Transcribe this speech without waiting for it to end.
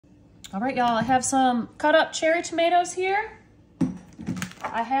All right, y'all, I have some cut up cherry tomatoes here.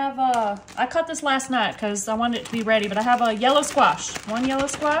 I have, I cut this last night because I wanted it to be ready, but I have a yellow squash. One yellow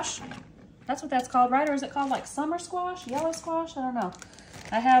squash. That's what that's called, right? Or is it called like summer squash? Yellow squash? I don't know.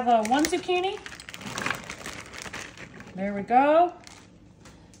 I have one zucchini. There we go.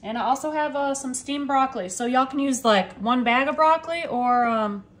 And I also have some steamed broccoli. So y'all can use like one bag of broccoli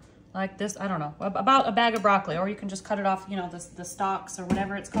or like this, I don't know, about a bag of broccoli. Or you can just cut it off, you know, the stalks or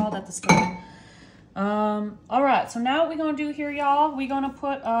whatever it's called at the store. All right, so now what we're gonna do here, y'all, we're gonna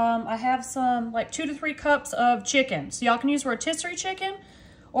put, I have some like 2 to 3 cups of chicken. So y'all can use rotisserie chicken,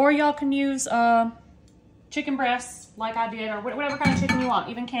 or y'all can use chicken breasts like I did, or whatever kind of chicken you want,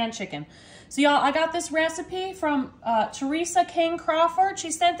 even canned chicken. So y'all, I got this recipe from Teresa King Crawford.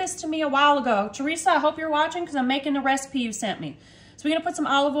 She sent this to me a while ago. Teresa, I hope you're watching because I'm making the recipe you sent me. So we're gonna put some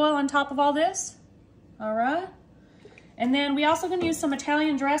olive oil on top of all this. All right. And then we also gonna use some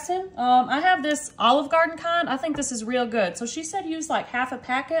Italian dressing. I have this Olive Garden kind. I think this is real good. So she said use like half a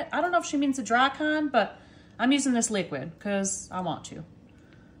packet. I don't know if she means the dry kind, but I'm using this liquid because I want to.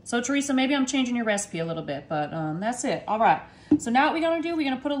 So Teresa, maybe I'm changing your recipe a little bit, but that's it. All right. So now what we're gonna do, we're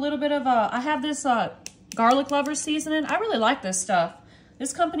gonna put a little bit of, I have this garlic lover seasoning. I really like this stuff.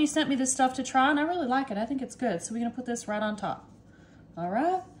 This company sent me this stuff to try and I really like it. I think it's good. So we're gonna put this right on top. All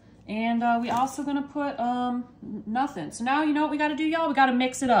right. And we also gonna put nothing. So now you know what we gotta do, y'all? We gotta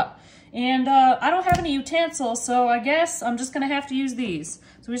mix it up. And I don't have any utensils, so I guess I'm just gonna have to use these.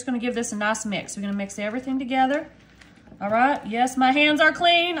 So we're just gonna give this a nice mix. We're gonna mix everything together. All right, yes, my hands are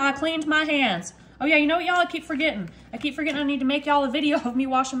clean. I cleaned my hands. Oh yeah, you know what, y'all? I keep forgetting I need to make y'all a video of me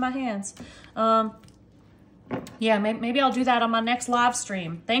washing my hands. Yeah, maybe I'll do that on my next live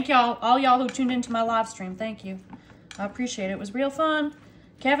stream. Thank y'all, all y'all who tuned into my live stream. Thank you. I appreciate it. It was real fun.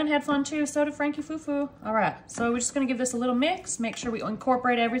 Kevin had fun too, so did Frankie Fufu. All right, so we're just gonna give this a little mix, make sure we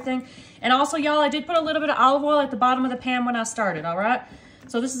incorporate everything. And also, y'all, I did put a little bit of olive oil at the bottom of the pan when I started, all right?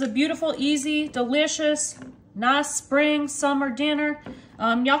 So this is a beautiful, easy, delicious, nice spring, summer dinner.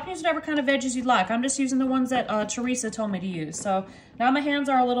 Y'all can use whatever kind of veggies you'd like. I'm just using the ones that Teresa told me to use. So now my hands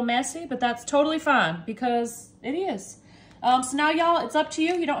are a little messy, but that's totally fine because it is. So now, y'all, it's up to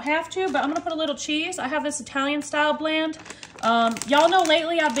you. You don't have to, but I'm gonna put a little cheese. I have this Italian style blend. Y'all know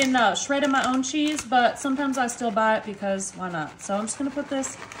lately I've been shredding my own cheese, but sometimes I still buy it because why not? So I'm just gonna put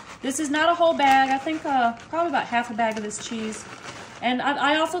this. This is not a whole bag. I think probably about half a bag of this cheese. And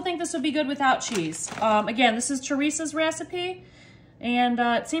I also think this would be good without cheese. Again, this is Teresa's recipe. And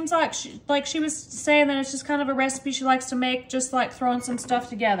it seems like she was saying that it's just kind of a recipe she likes to make, just like throwing some stuff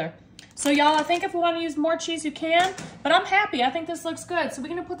together. So y'all, I think if we want to use more cheese, you can, but I'm happy. I think this looks good. So we're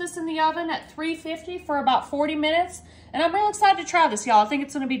gonna put this in the oven at 350 for about 40 minutes. And I'm real excited to try this, y'all. I think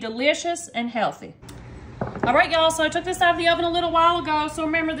it's gonna be delicious and healthy. All right, y'all, so I took this out of the oven a little while ago. So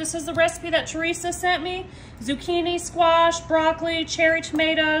remember, this is the recipe that Teresa sent me. Zucchini, squash, broccoli, cherry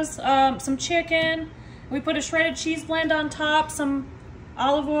tomatoes, some chicken. We put a shredded cheese blend on top, some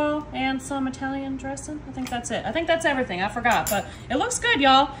olive oil, and some Italian dressing. I think that's it. I think that's everything. I forgot, but it looks good,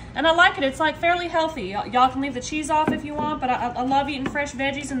 y'all. And I like it. It's like fairly healthy. Y'all can leave the cheese off if you want, but I love eating fresh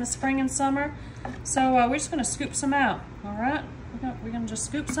veggies in the spring and summer. So we're just gonna scoop some out, all right? We're gonna just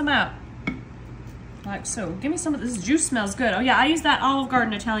scoop some out. Like so. Give me some of this. Juice smells good. Oh yeah, I use that Olive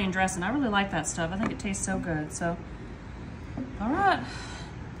Garden Italian dressing. I really like that stuff. I think it tastes so good. So, all right.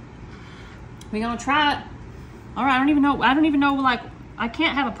 We're gonna try it. All right, I don't even know, like, I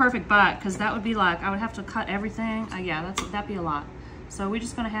can't have a perfect bite because that would be like, I would have to cut everything. Yeah, that'd be a lot. So we're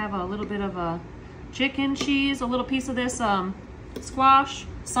just gonna have a little bit of a chicken, cheese, a little piece of this squash,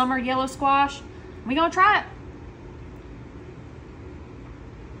 summer yellow squash. We're gonna try it.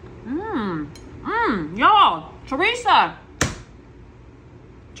 Y'all, Teresa,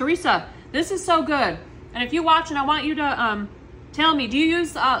 this is so good. And if you're watching, I want you to tell me, do you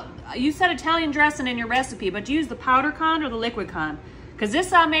use, you said Italian dressing in your recipe, but do you use the powder kind or the liquid kind? Because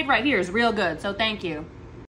this I made right here is real good, so thank you.